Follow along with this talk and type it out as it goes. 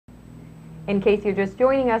In case you're just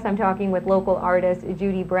joining us, I'm talking with local artist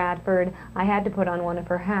Judy Bradford. I had to put on one of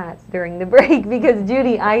her hats during the break because,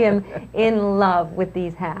 Judy, I am in love with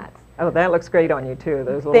these hats. Oh, that looks great on you, too.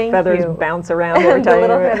 Those little feathers bounce around every time. The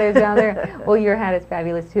little feathers down there. Well, your hat is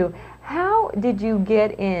fabulous, too. How did you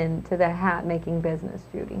get into the hat-making business,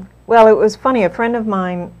 Judy? Well, it was funny. A friend of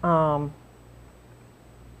mine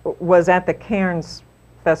was at the Cairns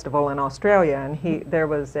Festival in Australia, and there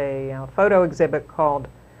was a photo exhibit called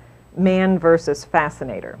Man versus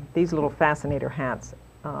Fascinator. These little fascinator hats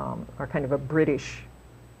are kind of a British,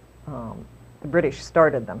 the British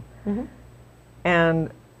started them. Mm-hmm. And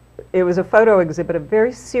it was a photo exhibit of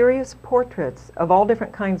very serious portraits of all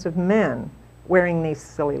different kinds of men wearing these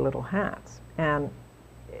silly little hats. And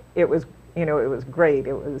it was, you know, it was great.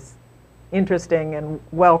 It was interesting and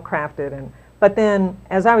well crafted. But then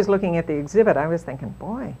as I was looking at the exhibit, I was thinking,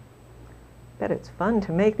 boy, bet it's fun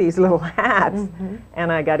to make these little hats. Mm-hmm.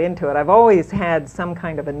 And I got into it. I've always had some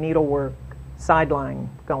kind of a needlework sideline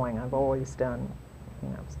going. I've always done, you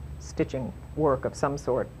know, stitching work of some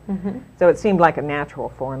sort. Mm-hmm. So it seemed like a natural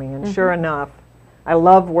for me. And sure enough, I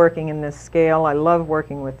love working in this scale. I love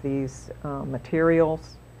working with these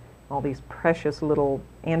materials, all these precious little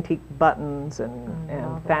antique buttons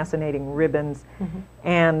and fascinating ribbons. Mm-hmm.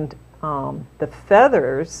 And the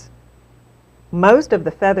feathers, most of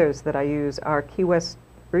the feathers that I use are Key West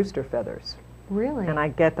rooster feathers. Really? And I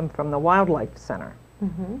get them from the Wildlife Center,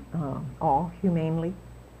 all humanely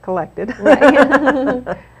collected.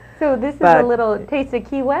 Right. So this is a little taste of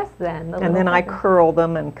Key West then. And then I curl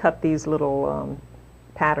them and cut these little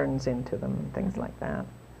patterns into them and things like that.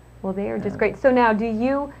 Well, they are just great. So now, do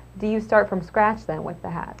you start from scratch then with the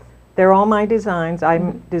hats? They're all my designs.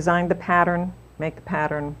 I designed the pattern, make the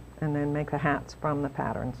pattern, and then make the hats from the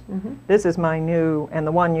patterns. Mm-hmm. This is my new, and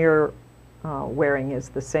the one you're wearing is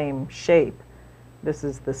the same shape. This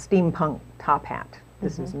is the steampunk top hat.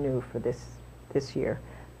 This is new for this year.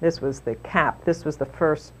 This was the cap. This was the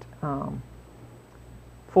first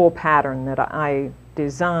full pattern that I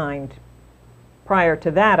designed. Prior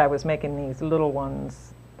to that, I was making these little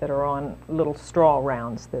ones that are on little straw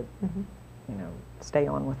rounds that you know, stay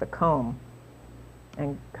on with a comb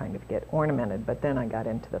and kind of get ornamented, but then I got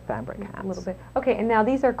into the fabric hats. A little bit. Okay, and now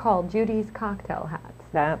these are called Judy's cocktail hats.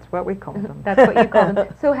 That's what we call them. That's what you call them.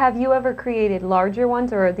 So have you ever created larger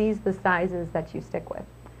ones, or are these the sizes that you stick with?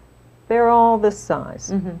 They're all this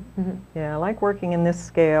size. Yeah, I like working in this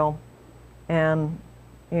scale, and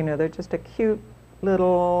you know, they're just a cute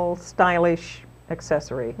little stylish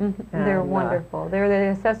accessory. They're wonderful. They're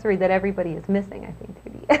the accessory that everybody is missing, I think,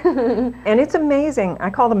 Judy. And it's amazing. I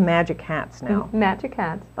call them magic hats now. Magic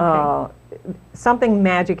hats. Okay. Something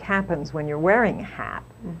magic happens when you're wearing a hat.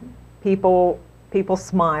 People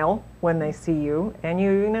smile when they see you, and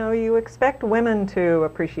you know, you expect women to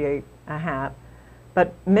appreciate a hat,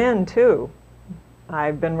 but men too.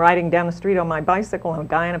 I've been riding down the street on my bicycle, and a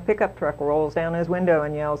guy in a pickup truck rolls down his window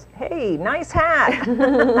and yells, "Hey, nice hat!"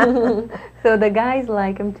 So the guys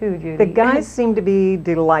like them too, Judy. The guys seem to be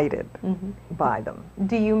delighted by them.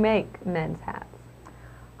 Do you make men's hats?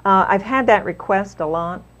 I've had that request a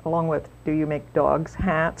lot, along with, do you make dogs'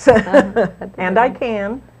 hats? And I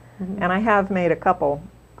can, and I have made a couple.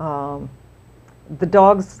 The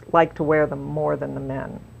dogs like to wear them more than the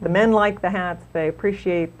men. The men like the hats. They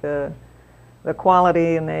appreciate the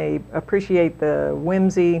quality, and they appreciate the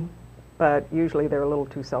whimsy, but usually they're a little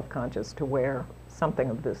too self-conscious to wear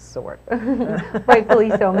something of this sort.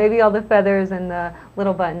 Rightfully so. Maybe all the feathers and the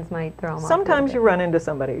little buttons might throw them off. Sometimes you run into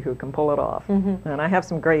somebody who can pull it off, and I have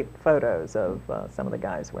some great photos of some of the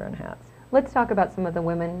guys wearing hats. Let's talk about some of the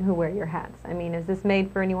women who wear your hats. I mean, is this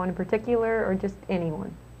made for anyone in particular, or just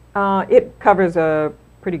anyone? It covers a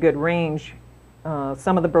pretty good range.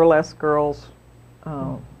 Some of the burlesque girls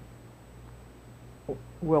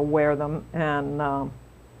will wear them, and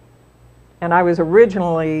I was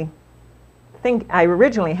originally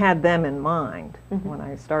had them in mind when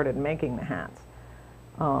I started making the hats,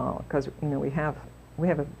 because you know, we have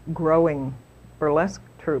a growing burlesque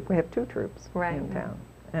troupe. We have 2 troupes in town,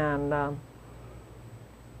 and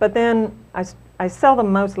but then I sell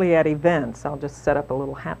them mostly at events. I'll just set up a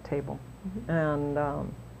little hat table, and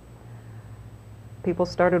people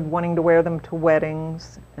started wanting to wear them to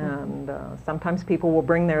weddings, and sometimes people will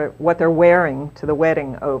bring what they're wearing to the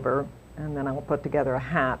wedding over, and then I'll put together a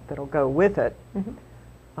hat that'll go with it.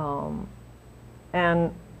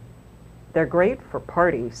 And they're great for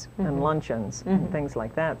parties and luncheons and things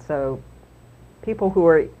like that. So people who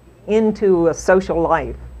are into a social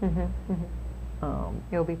life,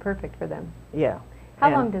 it'll be perfect for them. Yeah.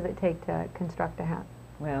 How long does it take to construct a hat?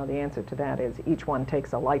 Well, the answer to that is each one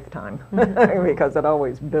takes a lifetime because it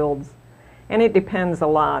always builds. And it depends a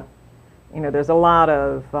lot. You know, there's a lot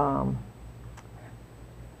of,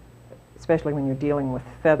 especially when you're dealing with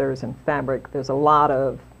feathers and fabric, there's a lot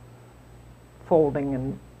of folding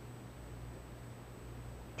and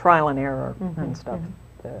trial and error and stuff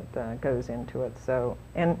that goes into it. So,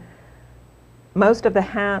 and most of the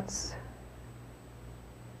hats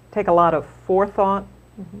take a lot of forethought,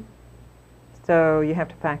 so you have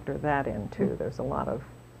to factor that in too. There's a lot of,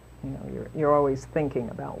 you know, you're always thinking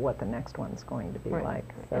about what the next one's going to be like.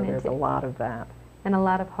 So And there's a lot of that. And a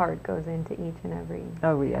lot of heart goes into each and every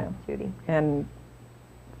hat, Judy. And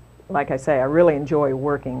like I say, I really enjoy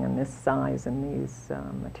working in this size and these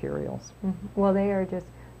materials. Well,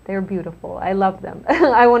 they're beautiful. I love them.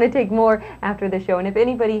 I want to take more after the show. And if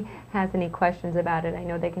anybody has any questions about it, I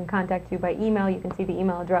know they can contact you by email. You can see the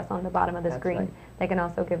email address on the bottom of the screen. Right. They can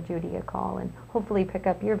also give Judy a call and hopefully pick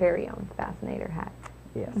up your very own Fascinator hat.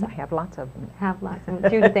 Yes, I have lots of them. Have lots. And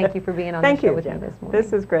Judy, thank you for being on the show with me this morning.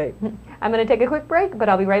 This is great. I'm going to take a quick break, but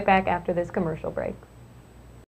I'll be right back after this commercial break.